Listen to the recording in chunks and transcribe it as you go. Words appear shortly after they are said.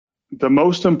the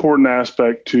most important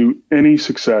aspect to any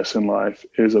success in life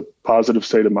is a positive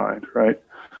state of mind, right?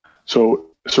 So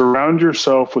surround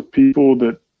yourself with people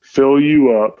that fill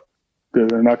you up,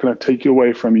 that are not going to take you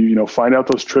away from you. Find out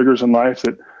those triggers in life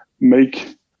that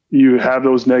make you have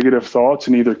those negative thoughts,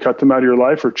 and either cut them out of your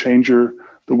life or change the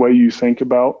way you think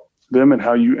about them and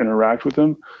how you interact with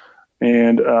them.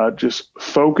 And just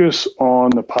focus on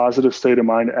the positive state of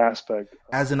mind aspect.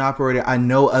 As an operator, I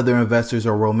know other investors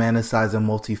are romanticizing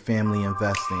multifamily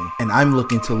investing, and I'm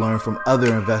looking to learn from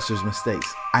other investors'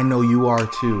 mistakes. I know you are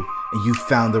too, and you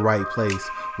found the right place.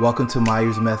 Welcome to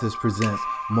Myers Methods Presents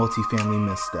Multifamily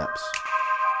Missteps.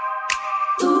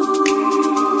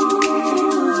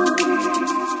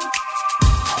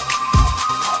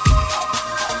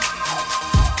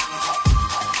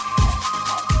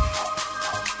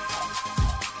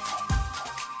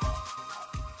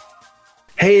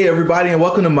 Hey everybody, and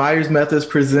welcome to Myers Methods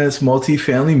Presents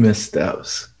Multifamily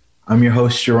Missteps. I'm your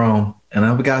host, Jerome, and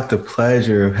I've got the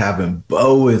pleasure of having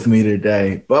Bo with me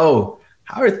today. Bo,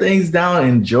 how are things down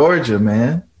in Georgia,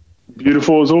 man?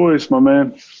 Beautiful as always, my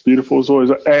man. Beautiful as always.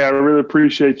 Hey, I really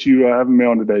appreciate you having me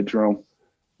on today, Jerome.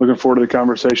 Looking forward to the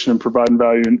conversation and providing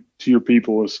value to your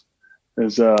people as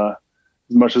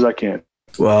much as I can.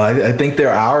 Well, I think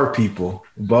they're our people.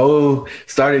 Bo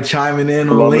started chiming in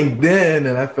on LinkedIn,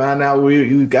 and I found out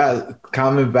we got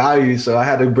common values, so I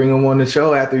had to bring him on the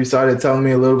show after he started telling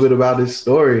me a little bit about his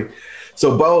story.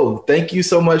 So, Bo, thank you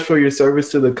so much for your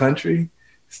service to the country.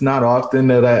 It's not often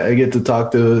that I get to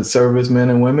talk to servicemen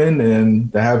and women,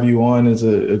 and to have you on is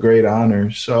a great honor.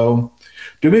 So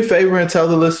do me a favor and tell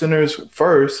the listeners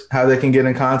first how they can get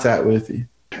in contact with you.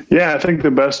 Yeah, I think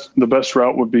the best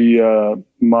route would be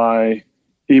my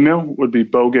email would be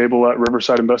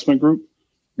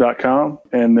bogebel@riversideinvestmentgroup.com.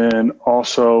 And then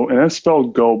also, and that's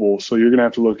spelled Goebel, so you're going to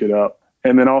have to look it up.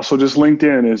 And then also just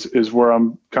LinkedIn is where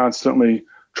I'm constantly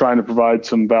trying to provide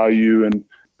some value and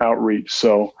outreach.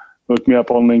 So look me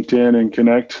up on LinkedIn and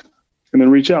connect, and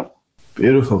then reach out.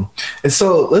 Beautiful. And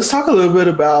so let's talk a little bit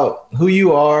about who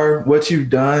you are, what you've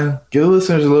done. Give the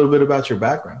listeners a little bit about your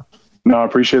background. No, I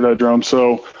appreciate that, Jerome.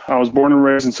 So I was born and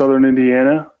raised in Southern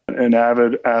Indiana, an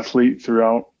avid athlete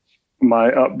throughout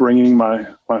my upbringing. My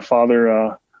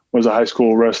father was a high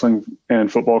school wrestling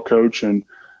and football coach, and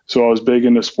so I was big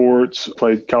into sports.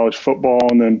 Played college football,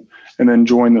 and then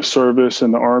joined the service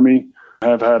in the Army. I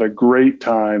have had a great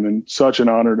time and such an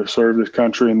honor to serve this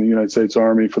country in the United States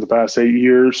Army for the past 8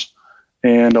 years.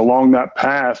 And along that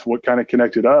path, what kind of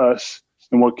connected us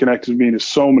and what connected me to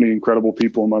so many incredible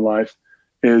people in my life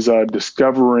is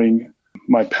discovering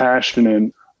my passion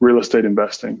in real estate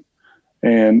investing.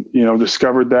 And,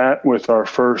 discovered that with our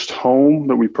first home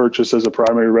that we purchased as a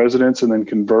primary residence and then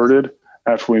converted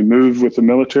after we moved with the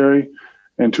military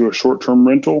into a short-term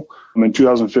rental in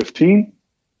 2015.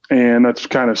 And that's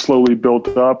kind of slowly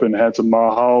built up and had some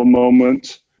aha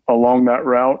moments along that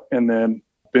route. And then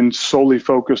been solely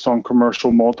focused on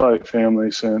commercial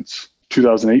multifamily since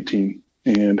 2018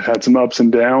 and had some ups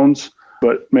and downs.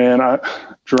 But man,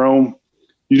 Jerome,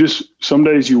 some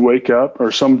days you wake up,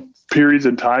 or some periods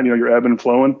of time, you're ebbing and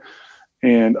flowing.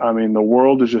 And I mean, the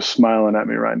world is just smiling at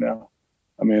me right now.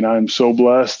 I mean, I'm so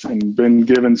blessed and been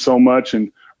given so much.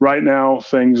 And right now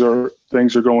things are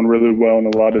going really well in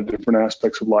a lot of different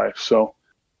aspects of life. So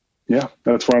yeah,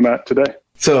 that's where I'm at today.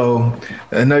 So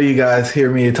I know you guys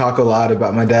hear me talk a lot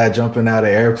about my dad jumping out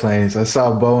of airplanes. I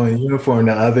saw Bo in uniform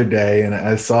the other day and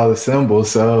I saw the symbol.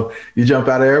 So you jump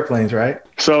out of airplanes, right?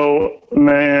 So,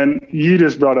 man, you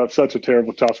just brought up such a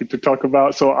terrible topic to talk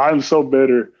about. So I'm so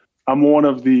bitter. I'm one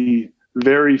of the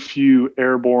very few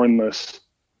airborne-less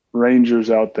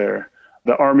Rangers out there.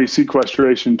 The Army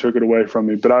sequestration took it away from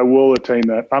me, but I will attain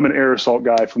that. I'm an air assault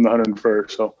guy from the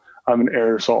 101st, so I'm an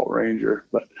air assault ranger.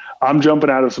 But I'm jumping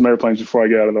out of some airplanes before I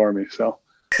get out of the Army. So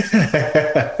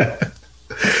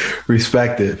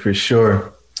respect it for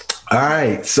sure. All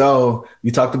right. So you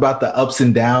talked about the ups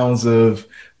and downs of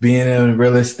being in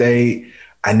real estate.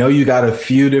 I know you got a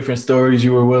few different stories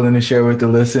you were willing to share with the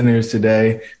listeners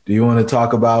today. Do you want to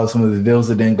talk about some of the deals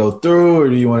that didn't go through, or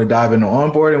do you want to dive into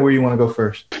onboarding? Where you want to go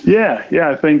first? Yeah.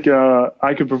 I think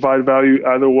I could provide value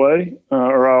either way,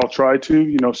 or I'll try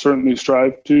to, certainly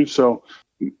strive to. So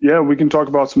yeah, we can talk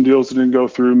about some deals that didn't go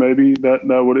through. Maybe that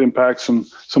would impact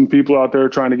some people out there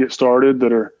trying to get started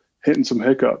that are hitting some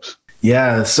hiccups.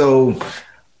 Yeah. So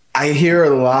I hear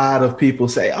a lot of people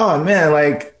say, oh man,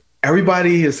 like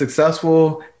everybody is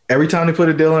successful. Every time they put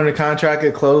a deal under contract,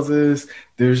 it closes.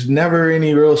 There's never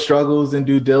any real struggles in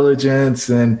due diligence.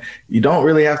 And you don't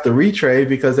really have to retrade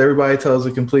because everybody tells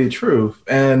the complete truth.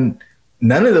 And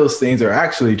none of those things are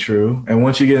actually true. And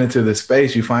once you get into the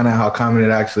space, you find out how common it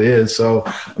actually is. So,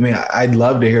 I mean, I'd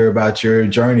love to hear about your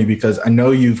journey, because I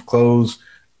know you've closed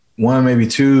one, maybe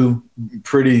two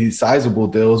pretty sizable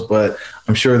deals, but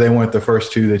I'm sure they weren't the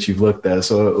first two that you've looked at.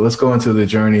 So let's go into the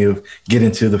journey of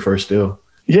getting to the first deal.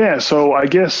 Yeah. So I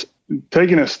guess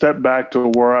taking a step back to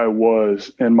where I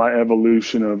was in my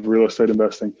evolution of real estate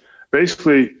investing,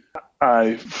 basically,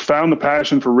 I found the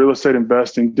passion for real estate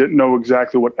investing, didn't know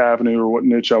exactly what avenue or what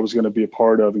niche I was going to be a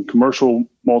part of. And commercial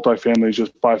multifamily is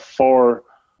just by far,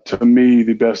 to me,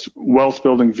 the best wealth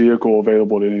building vehicle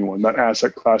available to anyone. That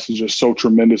asset class is just so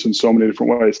tremendous in so many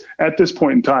different ways at this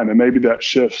point in time. And maybe that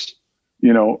shifts,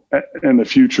 in the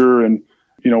future. And,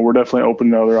 we're definitely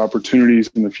open to other opportunities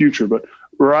in the future. But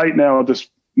right now at this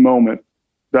moment,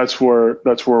 that's where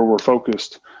we're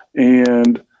focused.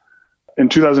 And in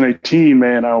 2018,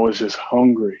 man, I was just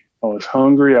hungry. I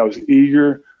was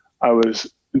eager. I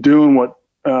was doing what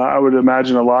I would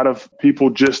imagine a lot of people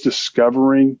just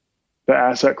discovering the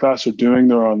asset class are doing.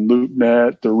 They're on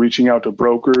LoopNet. They're reaching out to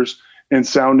brokers and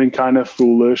sounding kind of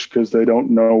foolish because they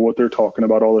don't know what they're talking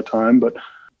about all the time. But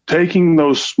taking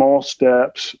those small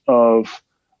steps of,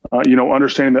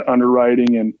 understanding the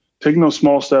underwriting and taking those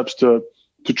small steps to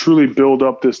truly build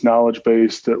up this knowledge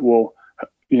base that will,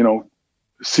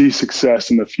 see success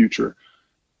in the future.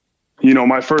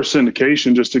 My first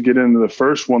syndication, just to get into the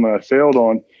first one that I failed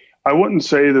on, I wouldn't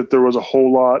say that there was a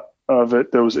whole lot of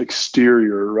it that was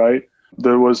exterior, right?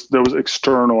 There was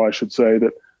external, I should say,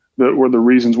 that were the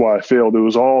reasons why I failed. It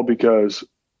was all because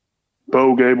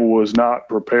Bo Gable was not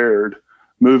prepared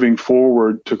moving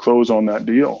forward to close on that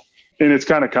deal. And it's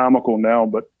kind of comical now,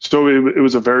 but so it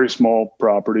was a very small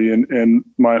property in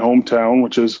my hometown,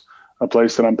 which is a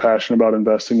place that I'm passionate about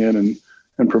investing in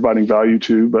and providing value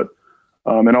to, but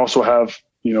and also have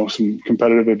some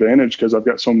competitive advantage because I've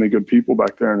got so many good people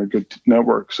back there and a good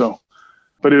network. So,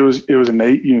 but it was an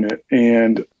 8 unit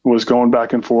and was going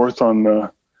back and forth on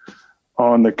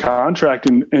the contract,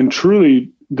 and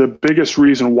truly the biggest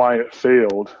reason why it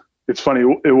failed. It's funny,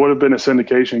 it would have been a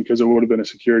syndication because it would have been a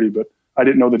security, but I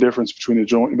didn't know the difference between a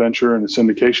joint venture and a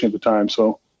syndication at the time.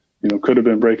 So, could have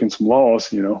been breaking some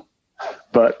laws,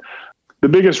 but the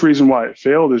biggest reason why it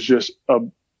failed is just a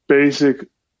basic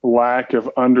lack of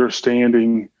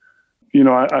understanding.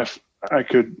 I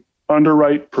could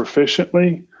underwrite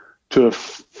proficiently to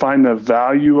find the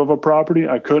value of a property.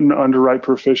 I couldn't underwrite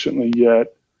proficiently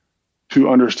yet to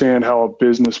understand how a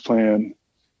business plan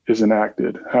is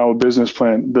enacted, how a business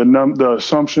plan, the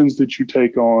assumptions that you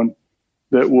take on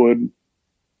that would,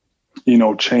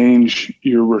 change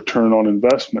your return on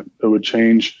investment, that would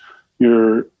change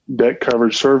your debt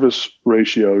coverage service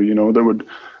ratio, that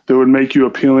would make you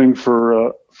appealing for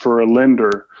a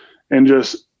lender, and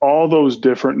just all those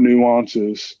different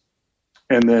nuances.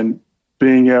 And then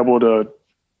being able to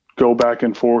go back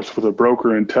and forth with a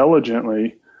broker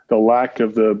intelligently, the lack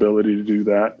of the ability to do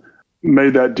that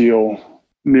made that deal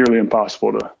nearly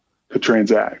impossible to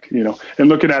transact, and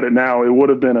looking at it now, it would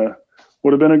have been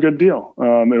a good deal.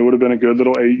 It would have been a good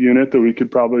little 8 unit that we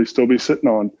could probably still be sitting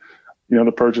on.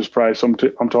 The purchase price, I'm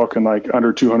talking like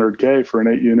under $200K for an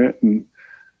 8 unit. And,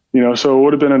 so it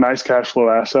would have been a nice cash flow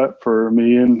asset for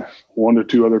me and 1 to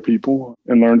 2 other people,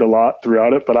 and learned a lot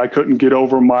throughout it, but I couldn't get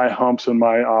over my humps and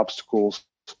my obstacles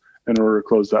in order to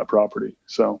close that property.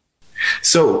 So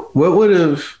what would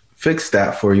have fixed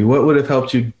that for you? What would have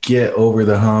helped you get over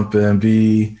the hump and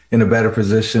be in a better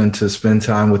position to spend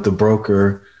time with the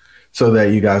broker so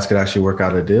that you guys could actually work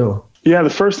out a deal? Yeah,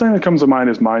 the first thing that comes to mind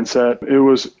is mindset. It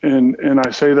was, and I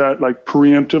say that like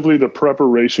preemptively, the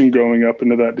preparation going up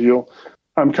into that deal.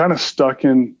 I'm kind of stuck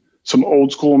in some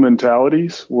old school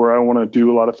mentalities where I want to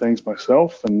do a lot of things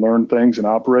myself and learn things and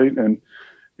operate. And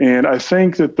I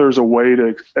think that there's a way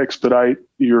to expedite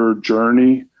your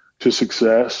journey to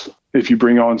success if you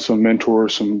bring on some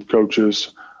mentors, some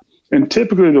coaches. And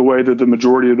typically the way that the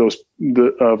majority of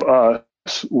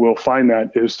us will find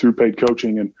that is through paid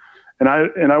coaching. And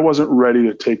I wasn't ready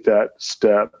to take that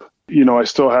step. I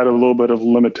still had a little bit of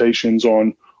limitations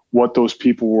on what those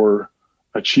people were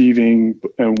achieving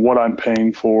and what I'm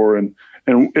paying for and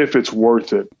if it's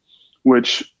worth it,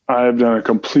 which I've done a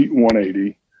complete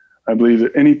 180. I believe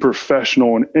that any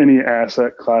professional in any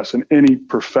asset class in any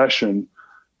profession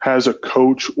has a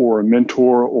coach or a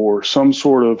mentor or some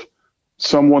sort of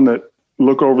someone that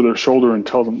look over their shoulder and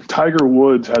tell them. Tiger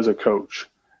Woods has a coach,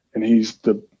 and he's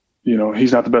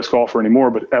not the best golfer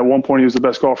anymore, but at one point he was the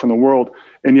best golfer in the world,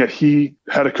 and yet he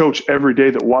had a coach every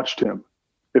day that watched him.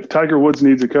 If Tiger Woods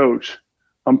needs a coach,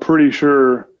 I'm pretty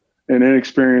sure an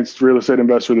inexperienced real estate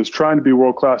investor that's trying to be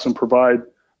world-class and provide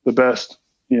the best,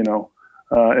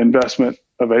 investment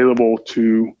available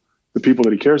to the people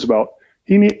that he cares about,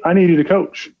 I needed a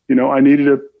coach. I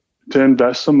needed to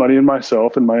invest some money in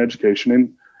myself and my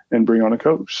education and bring on a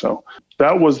coach. So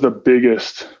that was the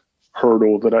biggest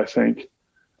hurdle that I think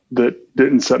that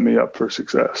didn't set me up for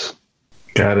success.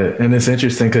 Got it. And it's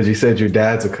interesting because you said your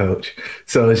dad's a coach.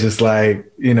 So it's just like,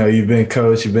 you've been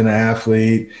coach, you've been an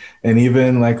athlete, and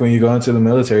even like when you go into the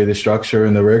military, the structure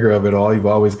and the rigor of it all, you've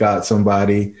always got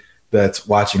somebody that's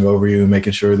watching over you,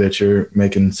 making sure that you're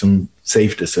making some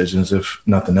safe decisions, if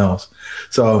nothing else.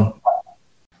 So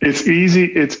it's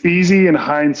easy in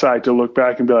hindsight to look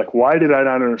back and be like, why did I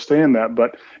not understand that?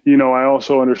 But, I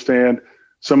also understand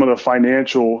some of the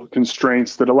financial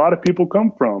constraints that a lot of people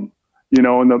come from, and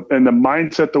the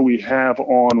mindset that we have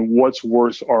on what's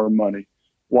worth our money.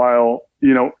 While,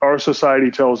 our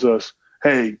society tells us,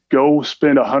 hey, go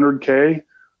spend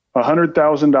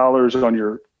 $100,000 on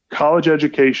your college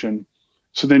education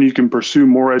so then you can pursue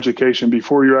more education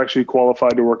before you're actually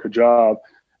qualified to work a job.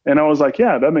 And I was like,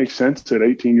 yeah, that makes sense at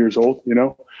 18 years old,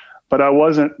 but I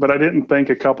didn't think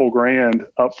a couple grand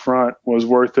up front was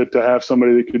worth it to have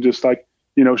somebody that could just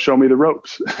show me the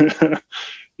ropes.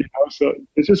 So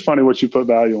it's just funny what you put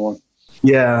value on.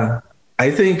 Yeah. I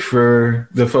think for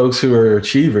the folks who are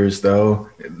achievers though,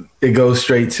 it goes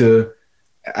straight to,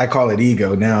 I call it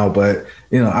ego now, but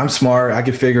I'm smart. I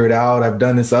can figure it out. I've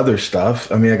done this other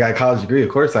stuff. I mean, I got a college degree. Of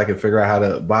course I can figure out how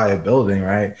to buy a building.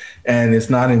 Right. And it's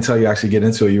not until you actually get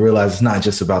into it, you realize it's not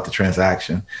just about the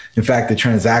transaction. In fact, the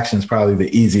transaction is probably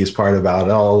the easiest part about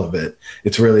all of it.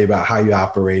 It's really about how you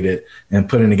operate it and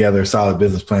putting together a solid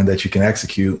business plan that you can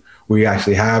execute where you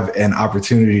actually have an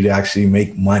opportunity to actually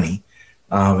make money.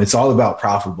 It's all about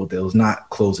profitable deals,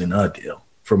 not closing a deal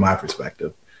from my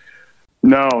perspective.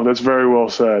 No, that's very well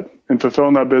said. And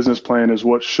fulfilling that business plan is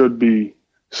what should be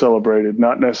celebrated,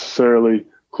 not necessarily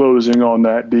closing on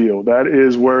that deal. That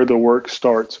is where the work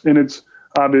starts. And it's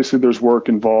obviously there's work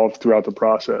involved throughout the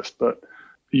process, but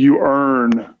you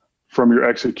earn from your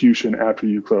execution after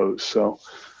you close. So,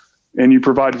 and you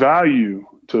provide value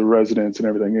to the residents and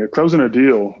everything. Closing a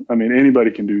deal, I mean, anybody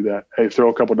can do that. Hey, throw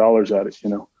a couple dollars at it,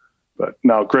 But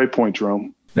no, great point,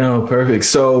 Jerome. No, perfect.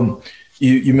 So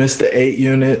you missed the 8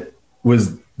 unit.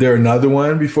 Was there another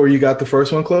one before you got the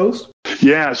first one closed?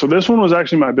 Yeah. So this one was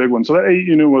actually my big one. So that 8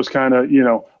 unit was kind of,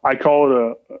 I call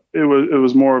it it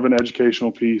was more of an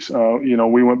educational piece.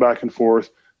 We went back and forth,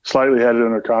 slightly had it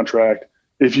under contract,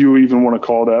 if you even want to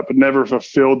call that, but never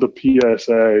fulfilled the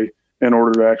PSA in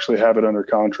order to actually have it under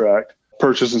contract.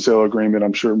 Purchase and sale agreement,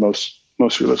 I'm sure most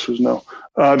of your listeners know.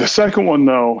 The second one,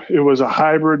 though, it was a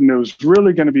hybrid, and it was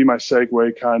really going to be my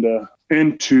segue kind of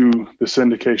into the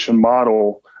syndication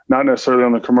model. Not necessarily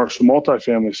on the commercial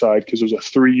multifamily side, because it was a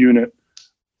 3-unit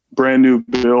brand new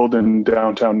build in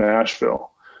downtown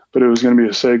Nashville, but it was going to be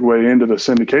a segue into the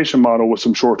syndication model with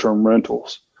some short-term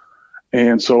rentals.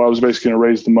 And so I was basically going to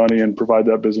raise the money and provide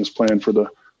that business plan for the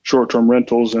short-term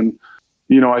rentals. And,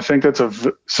 I think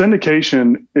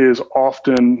syndication is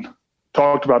often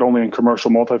talked about only in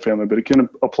commercial multifamily, but it can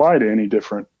apply to any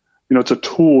different, it's a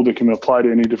tool that can apply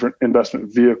to any different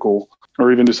investment vehicle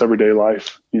or even just everyday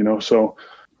life, so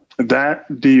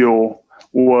that deal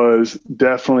was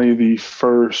definitely the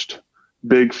first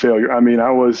big failure. I mean,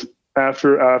 I was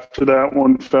after that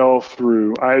one fell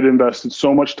through, I had invested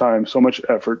so much time, so much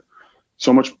effort,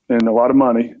 so much, and a lot of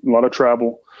money, a lot of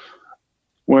travel.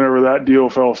 Whenever that deal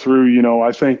fell through,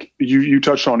 I think you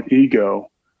touched on ego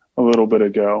a little bit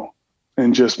ago,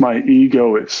 and just my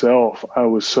ego itself. I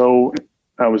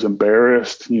was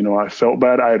embarrassed. I felt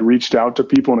bad. I had reached out to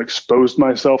people and exposed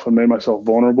myself and made myself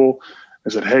vulnerable. I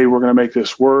said, hey, we're going to make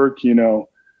this work,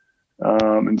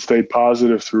 and stayed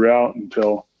positive throughout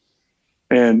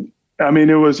and I mean,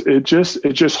 it's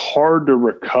just hard to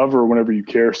recover whenever you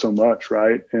care so much.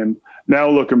 Right. And now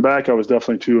looking back, I was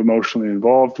definitely too emotionally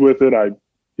involved with it. I,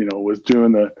 was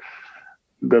doing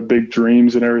the big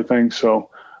dreams and everything. So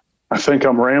I think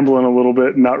I'm rambling a little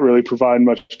bit and not really providing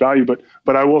much value,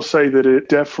 but I will say that it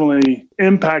definitely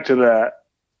impacted that,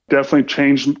 definitely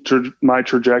changed my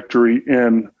trajectory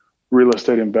in real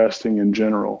estate investing in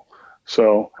general.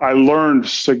 So I learned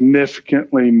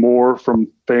significantly more from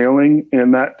failing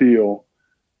in that deal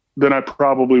than I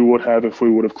probably would have if we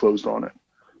would have closed on it.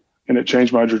 And it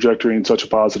changed my trajectory in such a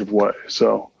positive way.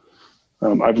 So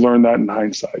I've learned that in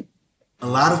hindsight. A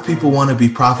lot of people want to be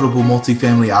profitable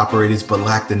multifamily operators but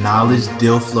lack the knowledge,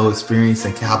 deal flow experience,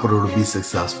 and capital to be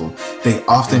successful. They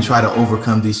often try to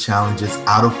overcome these challenges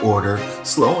out of order,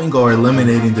 slowing or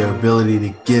eliminating their ability to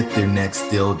get their next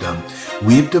deal done.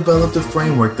 We've developed a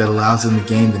framework that allows them to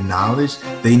gain the knowledge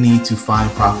they need to find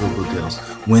profitable deals.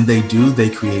 When they do, they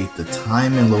create the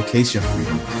time and location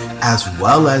freedom, as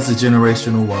well as the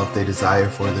generational wealth they desire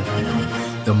for their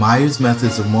family. The Myers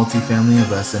methods of multifamily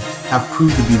investing have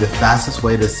proved to be the fastest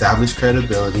way to establish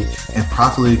credibility and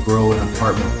profitably grow an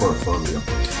apartment portfolio.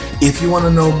 If you want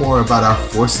to know more about our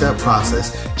 4-step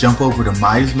process, jump over to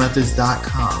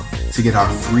myersmethods.com to get our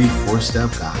free 4-step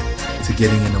guide to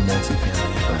getting into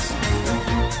multifamily investing.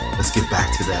 Let's get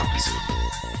back to the episode.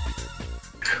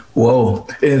 Whoa.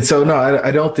 And so, no, I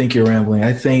don't think you're rambling.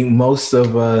 I think most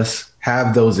of us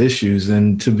have those issues,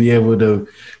 and to be able to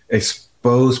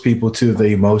expose people to the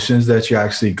emotions that you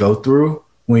actually go through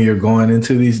when you're going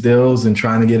into these deals and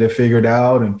trying to get it figured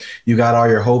out, and you got all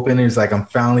your hope in it. It's like, I'm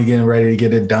finally getting ready to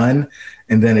get it done,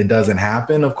 and then it doesn't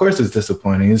happen. Of course, it's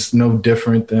disappointing. It's no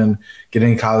different than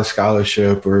getting a college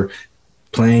scholarship or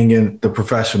playing in the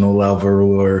professional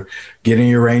level or getting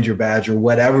your Ranger badge or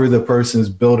whatever the person's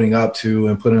building up to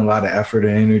and putting a lot of effort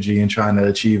and energy and trying to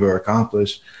achieve or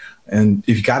accomplish. And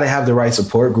if you got to have the right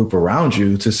support group around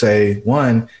you to say,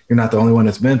 one, you're not the only one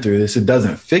that's been through this. It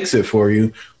doesn't fix it for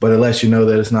you, but it lets you know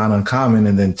that it's not uncommon.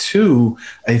 And then two,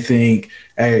 I think,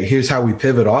 hey, here's how we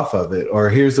pivot off of it, or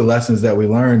here's the lessons that we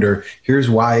learned, or here's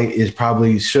why it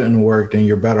probably shouldn't work and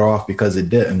you're better off because it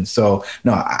didn't. So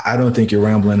no, I don't think you're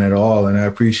rambling at all. And I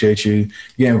appreciate you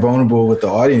getting vulnerable with the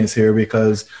audience here,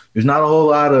 because there's not a whole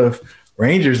lot of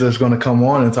Rangers that's going to come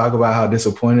on and talk about how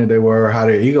disappointed they were or how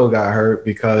their ego got hurt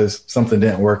because something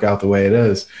didn't work out the way it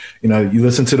is. You know, you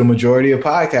listen to the majority of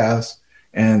podcasts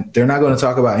and they're not going to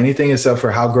talk about anything except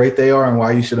for how great they are and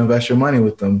why you should invest your money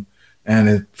with them.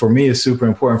 And for me, it's super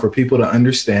important for people to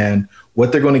understand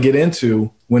what they're going to get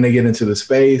into when they get into the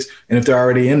space. And if they're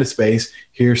already in the space,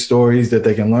 hear stories that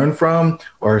they can learn from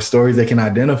or stories they can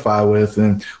identify with.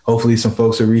 And hopefully some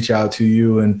folks will reach out to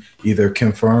you and either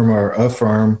confirm or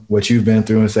affirm what you've been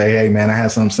through and say, hey, man, I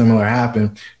had something similar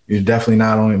happen. You're definitely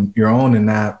not on your own in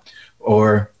that.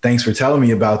 Or thanks for telling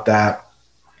me about that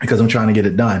because I'm trying to get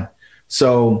it done.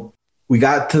 So we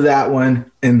got to that one.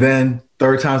 And then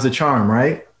third time's the charm,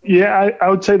 right? Yeah, I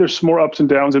would say there's some more ups and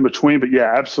downs in between, but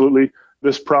yeah, absolutely.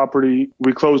 This property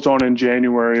we closed on in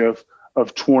January of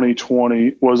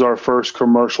 2020 was our first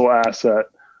commercial asset.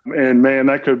 And man,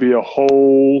 that could be a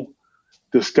whole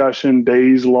discussion,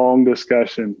 days long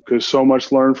discussion, because so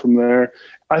much learned from there.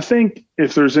 I think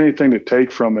if there's anything to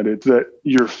take from it, it's that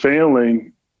you're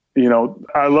failing. You know,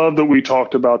 I love that we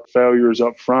talked about failures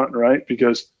up front, right?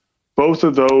 Because both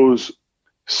of those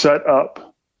set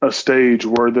up a stage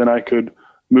where then I could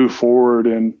move forward.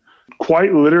 And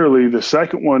quite literally, the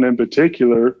second one in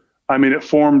particular, I mean, it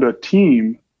formed a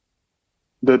team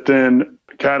that then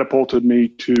catapulted me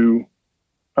to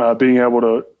being able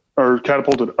to, or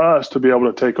catapulted us to be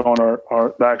able to take on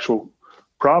the actual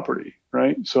property,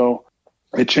 right? So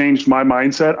it changed my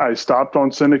mindset. I stopped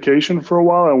on syndication for a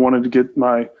while. I wanted to get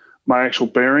my actual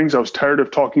bearings. I was tired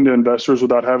of talking to investors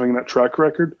without having that track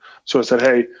record. So I said,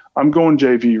 hey, I'm going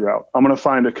JV route. I'm going to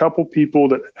find a couple people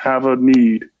that have a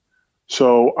need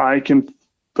so I can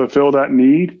fulfill that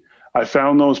need. I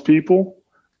found those people.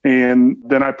 And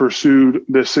then I pursued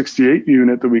this 68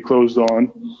 unit that we closed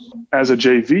on as a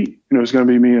JV. And it was going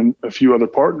to be me and a few other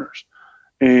partners.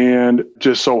 And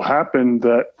just so happened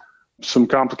that some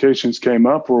complications came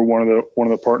up where one of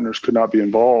the partners could not be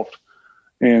involved.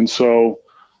 And so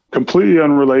completely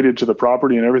unrelated to the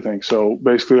property and everything. So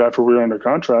basically after we were under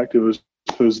contract, it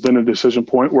was then a decision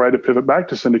point where I had to pivot back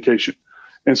to syndication.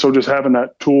 And so just having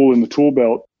that tool in the tool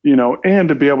belt, you know, and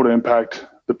to be able to impact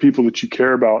the people that you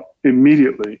care about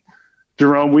immediately.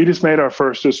 Jerome, we just made our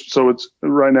first, so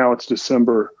right now it's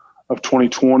December of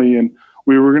 2020, and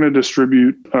we were going to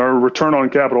distribute our return on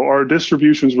capital. Our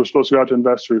distributions were supposed to go out to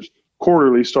investors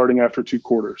quarterly starting after 2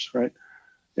 quarters, right?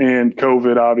 And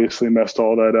COVID obviously messed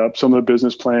all that up. Some of the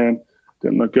business plan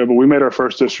didn't look good, but we made our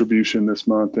first distribution this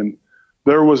month, and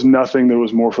there was nothing that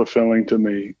was more fulfilling to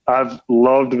me. I've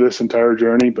loved this entire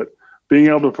journey, but being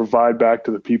able to provide back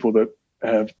to the people that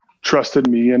have trusted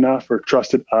me enough, or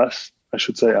trusted us, I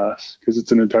should say us, because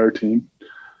it's an entire team,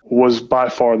 was by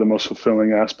far the most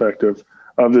fulfilling aspect of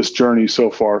this journey so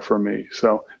far for me.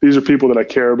 So these are people that I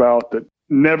care about that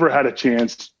never had a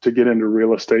chance to get into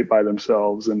real estate by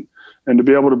themselves, and to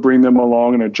be able to bring them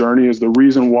along in a journey is the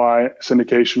reason why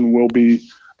syndication will be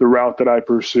the route that I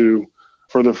pursue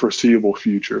for the foreseeable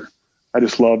future. I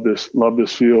just love this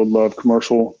field, love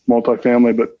commercial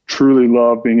multifamily, but truly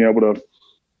love being able to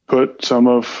put some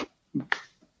of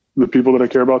the people that I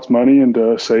care about's money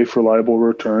into a safe, reliable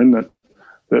return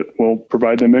that will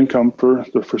provide them income for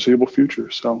the foreseeable future.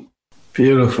 So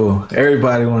beautiful.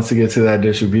 Everybody wants to get to that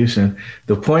distribution.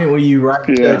 The point where you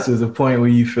write checks is the point where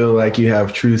you feel like you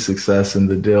have true success in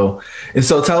the deal. And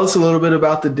so tell us a little bit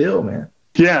about the deal, man.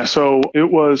 Yeah. So it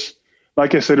was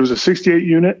like I said, it was a 68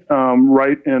 unit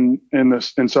right in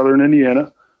southern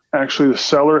Indiana. Actually, the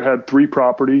seller had 3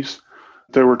 properties.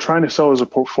 They were trying to sell as a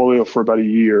portfolio for about a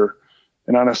year,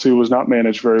 and honestly, it was not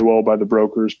managed very well by the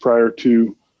brokers prior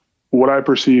to what I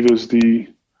perceive as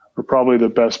probably the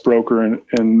best broker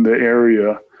in the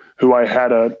area, who I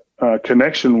had a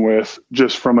connection with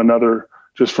just from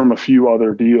a few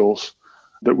other deals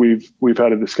that we've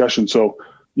had a discussion. So,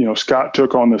 Scott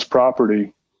took on this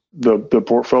property, the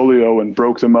portfolio, and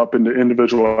broke them up into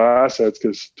individual assets,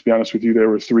 because to be honest with you, there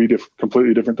were 3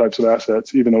 completely different types of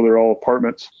assets, even though they're all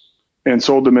apartments, and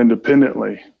sold them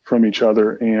independently from each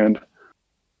other. And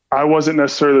I wasn't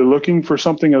necessarily looking for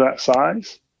something of that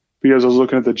size because I was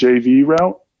looking at the JV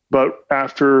route. But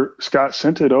after Scott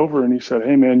sent it over and he said,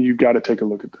 "Hey man, you got to take a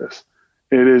look at this.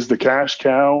 It is the cash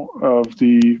cow of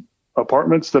the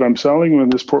apartments that I'm selling in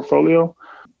this portfolio.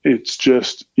 It's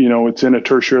just, it's in a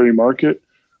tertiary market.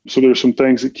 So there's some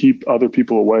things that keep other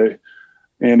people away."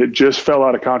 And it just fell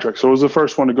out of contract. So it was the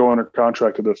first one to go under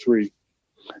contract of the 3.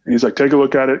 And he's like, "Take a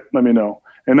look at it. Let me know."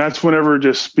 And that's whenever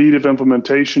just speed of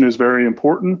implementation is very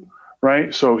important,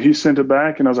 right? So he sent it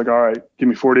back and I was like, "All right, give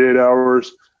me 48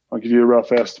 hours. I'll give you a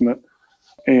rough estimate."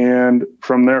 And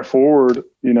from there forward,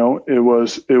 it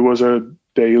was a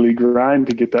daily grind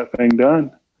to get that thing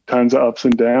done. Tons of ups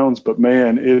and downs, but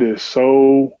man, it is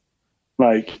so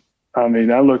I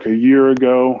look a year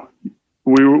ago,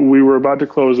 we were about to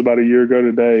close about a year ago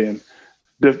today, and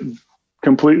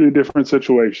completely different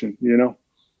situation,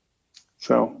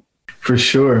 So. For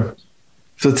sure.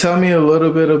 So tell me a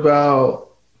little bit about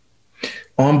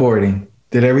onboarding.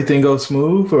 Did everything go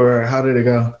smooth, or how did it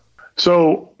go?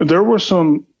 So there were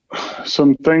some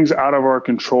things out of our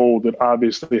control that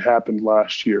obviously happened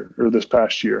last year or this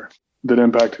past year that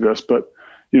impacted us. But,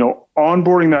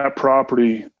 onboarding that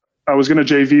property, I was going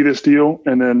to JV this deal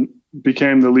and then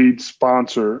became the lead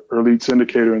sponsor or lead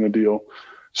syndicator in the deal.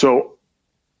 So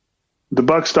the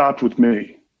buck stopped with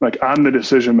me. I'm the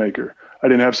decision maker. I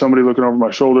didn't have somebody looking over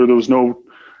my shoulder.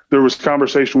 There was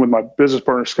conversation with my business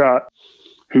partner, Scott,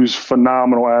 who's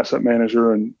phenomenal asset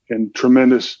manager and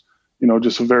tremendous,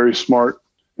 just a very smart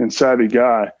and savvy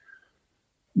guy.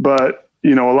 But,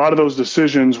 a lot of those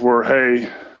decisions were, hey,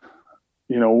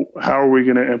 how are we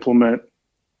going to implement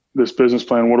this business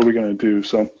plan? What are we going to do?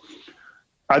 So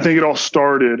I think it all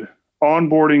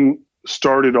onboarding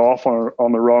started off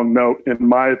on the wrong note, in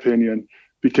my opinion,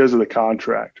 because of the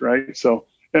contract, right? So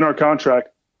in our contract,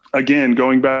 again,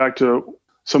 going back to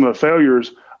some of the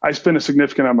failures, I spent a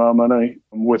significant amount of money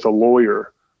with a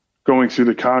lawyer going through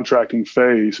the contracting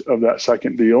phase of that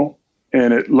second deal,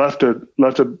 and it left a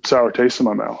sour taste in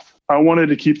my mouth. I wanted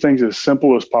to keep things as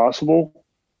simple as possible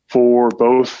for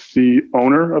both the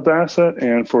owner of the asset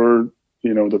and for,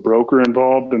 the broker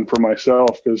involved and for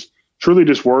myself, because truly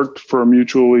just worked for a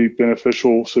mutually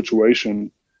beneficial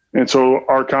situation. And so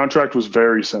our contract was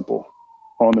very simple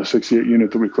on the 68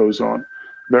 unit that we closed on.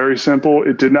 Very simple.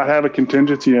 It did not have a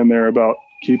contingency in there about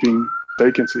keeping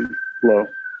vacancy low,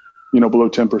 below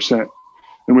 10%.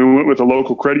 And we went with a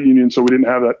local credit union, so we didn't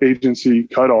have that agency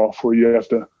cutoff where you have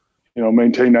to,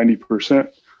 maintain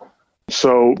 90%.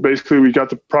 So basically we got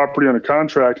the property under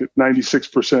contract at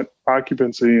 96%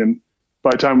 occupancy. And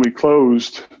by the time we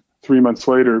closed 3 months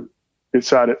later, it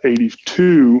sat at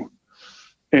 82,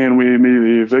 and we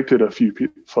immediately evicted a few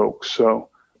folks. So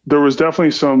there was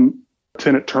definitely some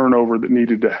tenant turnover that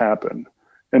needed to happen.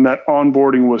 And that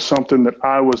onboarding was something that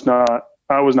I was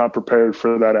not prepared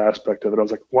for that aspect of it. I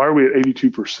was like, why are we at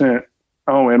 82%?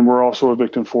 Oh, and we're also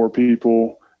evicting 4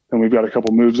 people, and we've got a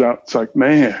couple moves out. It's like,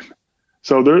 man.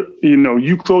 So there,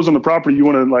 you close on the property, you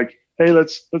want to hey,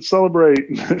 let's celebrate.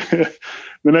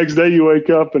 The next day you wake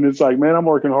up and it's like, man, I'm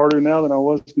working harder now than I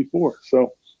was before.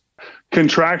 So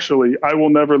contractually, I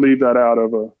will never leave that out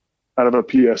of a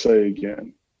PSA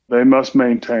again. They must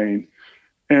maintain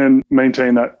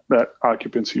that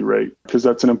occupancy rate, because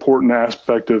that's an important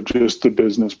aspect of just the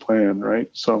business plan, right?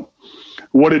 So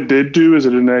what it did do is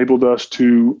it enabled us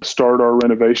to start our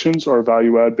renovations, our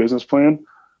value add business plan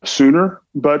sooner.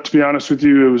 But to be honest with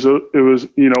you,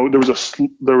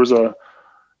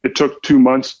 it took 2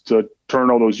 months to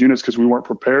turn all those units because we weren't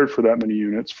prepared for that many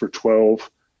units, for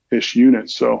 12-ish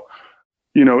units. So,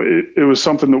 it was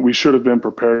something that we should have been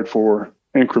prepared for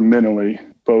incrementally,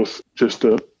 both just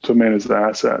to manage the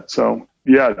asset. So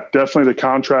yeah, definitely the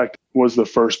contract was the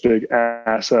first big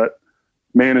asset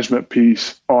management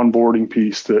piece, onboarding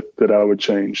piece that I would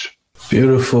change.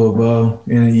 Beautiful, Bo.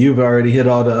 And you've already hit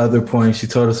all the other points. You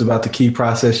told us about the key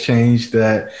process change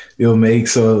that you'll make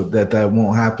so that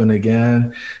won't happen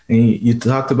again. And you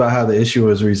talked about how the issue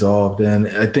was resolved. And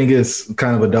I think it's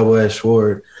kind of a double-edged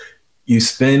sword. you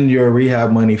spend your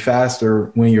rehab money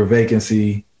faster when your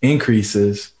vacancy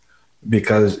increases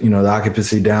because, the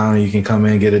occupancy down and you can come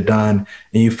in and get it done.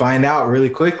 And you find out really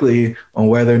quickly on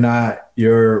whether or not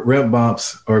your rent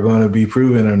bumps are going to be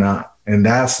proven or not. And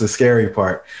that's the scary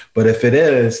part. But if it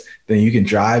is, then you can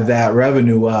drive that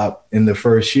revenue up in the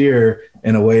first year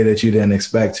in a way that you didn't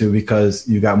expect to, because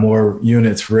you got more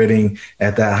units renting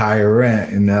at that higher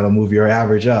rent, and that'll move your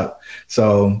average up.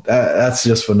 So that's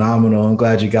just phenomenal. I'm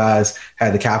glad you guys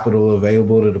had the capital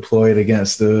available to deploy it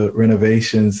against the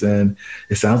renovations. And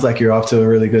it sounds like you're off to a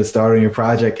really good start on your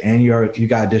project, and you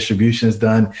got distributions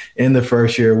done in the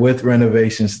first year with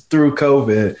renovations through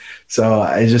COVID. So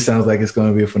it just sounds like it's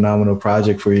going to be a phenomenal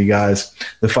project for you guys.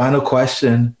 The final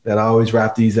question that I always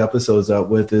wrap these episodes up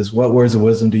with is, what words of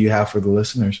wisdom do you have for the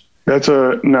listeners? It's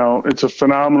a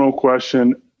phenomenal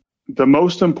question. The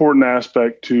most important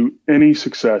aspect to any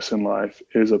success in life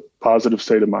is a positive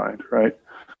state of mind, right?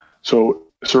 So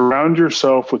surround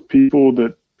yourself with people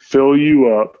that fill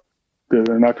you up, that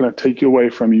are not going to take you away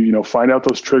from you. Find out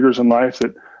those triggers in life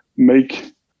that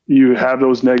make you have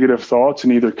those negative thoughts,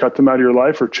 and either cut them out of your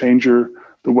life or change the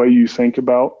way you think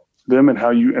about them and how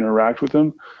you interact with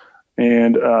them.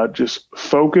 And just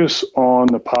focus on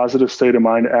the positive state of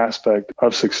mind aspect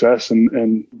of success.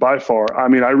 And by far, I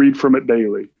read from it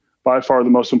daily. By far, the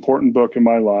most important book in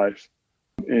my life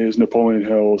is Napoleon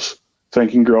Hill's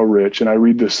Think and Grow Rich. And I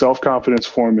read the self-confidence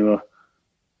formula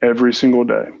every single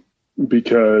day,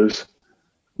 because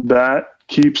that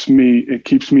keeps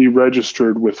me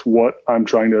registered with what I'm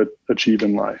trying to achieve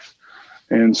in life.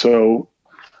 And so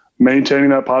maintaining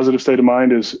that positive state of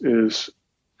mind is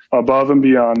above and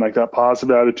beyond, like that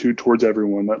positive attitude towards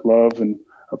everyone, that love and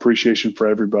appreciation for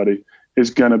everybody is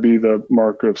going to be the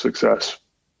mark of success.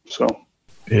 So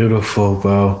beautiful,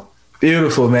 Bo.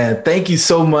 Beautiful, man. Thank you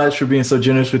so much for being so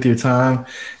generous with your time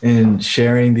and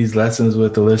sharing these lessons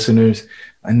with the listeners.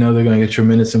 I know they're going to get a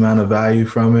tremendous amount of value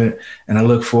from it. And I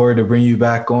look forward to bring you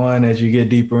back on as you get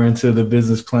deeper into the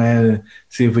business plan and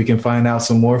see if we can find out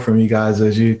some more from you guys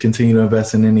as you continue to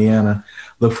invest in Indiana.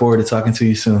 Look forward to talking to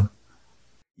you soon.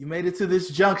 You made it to this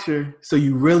juncture, so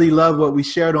you really love what we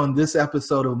shared on this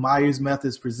episode of Myers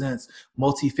Methods Presents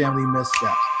Multifamily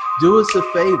Missteps. Do us a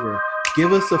favor.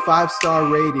 Give us a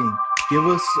 5-star rating. Give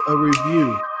us a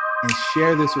review. And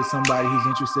share this with somebody who's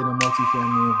interested in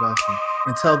multifamily investing.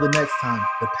 Until the next time,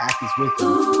 the pack is with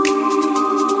you.